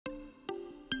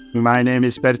My name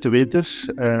is Bert De Winter.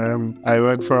 I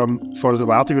work for the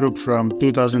Watergroep from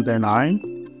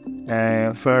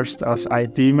 2009, first as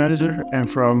IT manager, and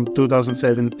from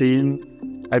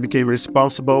 2017 I became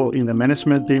responsible in the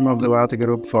management team of the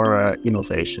Watergroep for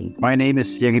innovation. My name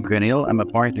is Thierry Bruyneel. I'm a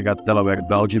partner at Delaware,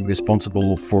 Belgium,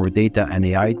 responsible for data and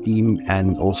AI team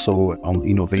and also on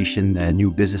innovation, new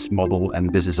business model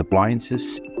and business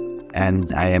appliances.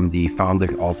 And I am the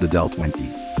founder of the Del 20.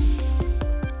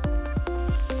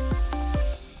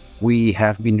 We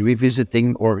have been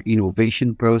revisiting our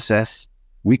innovation process.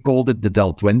 We called it the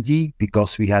Del 20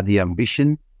 because we had the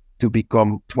ambition to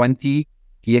become 20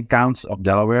 key accounts of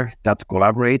Delaware that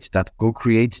collaborate, that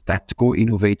co-create, that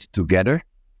co-innovate together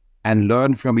and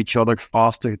learn from each other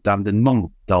faster than the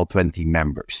non-Del 20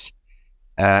 members.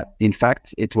 In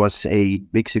fact, it was a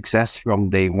big success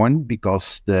from day one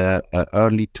because the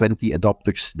early 20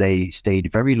 adopters, they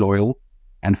stayed very loyal.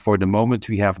 And for the moment,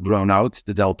 we have grown out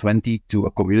the Del 20 to a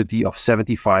community of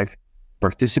 75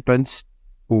 participants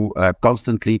who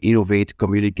constantly innovate,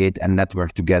 communicate, and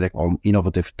network together on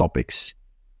innovative topics.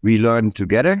 We learn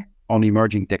together on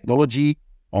emerging technology,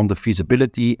 on the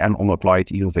feasibility, and on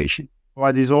applied innovation.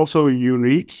 What is also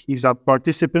unique is that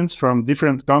participants from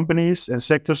different companies and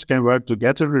sectors can work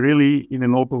together really in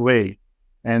an open way,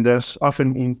 and thus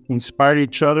often inspire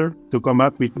each other to come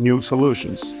up with new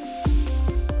solutions.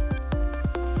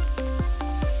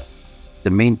 The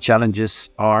main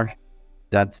challenges are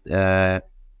that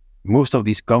most of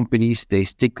these companies, they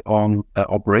stick on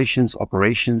operations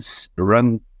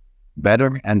run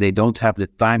better, and they don't have the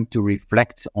time to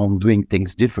reflect on doing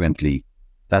things differently.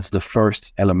 That's the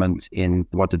first element in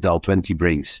what the Del 20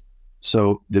 brings.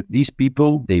 So these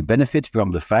people, they benefit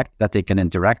from the fact that they can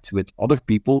interact with other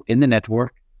people in the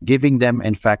network, giving them,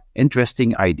 in fact,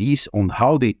 interesting ideas on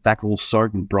how they tackle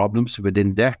certain problems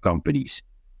within their companies.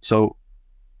 So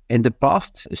in the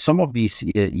past, some of these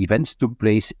events took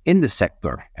place in the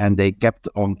sector, and they kept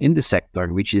on in the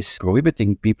sector, which is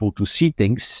prohibiting people to see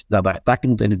things that are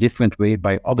tackled in a different way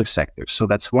by other sectors. So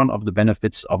that's one of the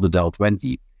benefits of the Del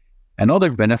 20.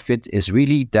 Another benefit is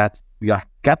really that we are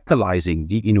catalyzing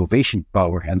the innovation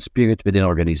power and spirit within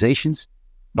organizations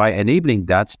by enabling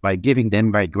that, by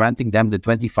granting them the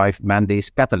 25 man-days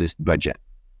catalyst budget.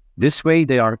 This way,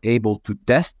 they are able to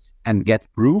test and get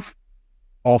proof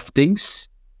of things,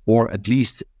 or at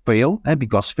least fail,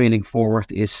 because failing forward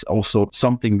is also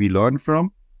something we learn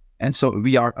from. And so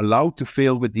we are allowed to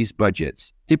fail with these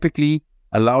budgets. Typically,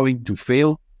 allowing to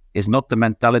fail is not the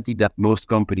mentality that most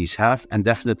companies have, and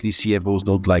definitely CFOs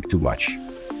don't like to watch.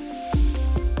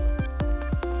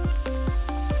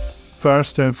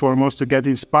 First and foremost, to get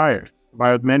inspired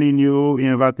by many new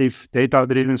innovative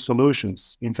data-driven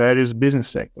solutions in various business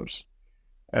sectors.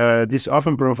 This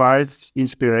often provides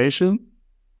inspiration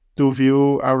to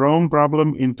view our own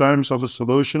problem in terms of a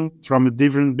solution from a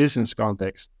different business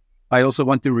context. I also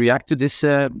want to react to this,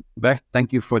 Bert.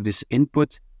 Thank you for this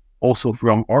input. Also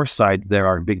from our side, there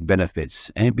are big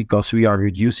benefits, because we are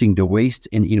reducing the waste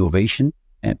in innovation,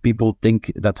 and people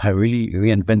think that I really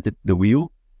reinvented the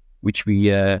wheel, which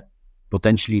we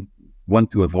potentially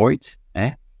want to avoid.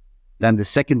 Then the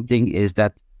second thing is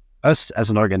that us as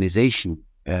an organization,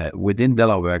 within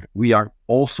Delaware, we are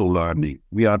also learning.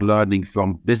 We are learning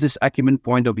from business acumen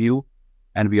point of view,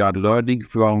 and we are learning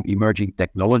from emerging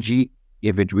technology,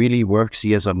 if it really works,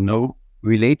 yes or no,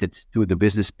 related to the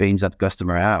business pains that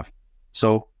customers have.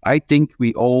 So I think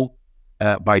we all,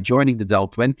 by joining the Del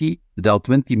 20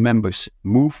 members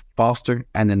move faster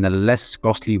and in a less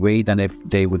costly way than if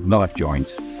they would not have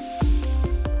joined.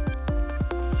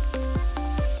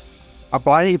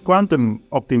 Applying quantum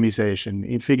optimization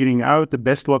in figuring out the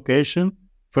best location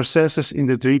for sensors in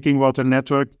the drinking water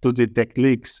network to detect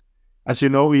leaks. As you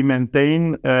know, we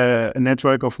maintain a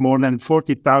network of more than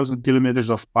 40,000 kilometers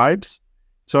of pipes.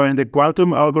 So in the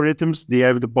quantum algorithms, they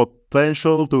have the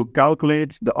potential to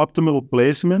calculate the optimal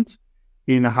placement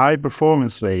in a high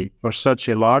performance way for such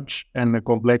a large and a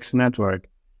complex network.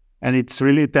 And it's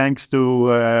really thanks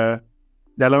to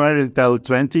Delaware and Del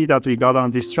 20 that we got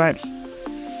on this track.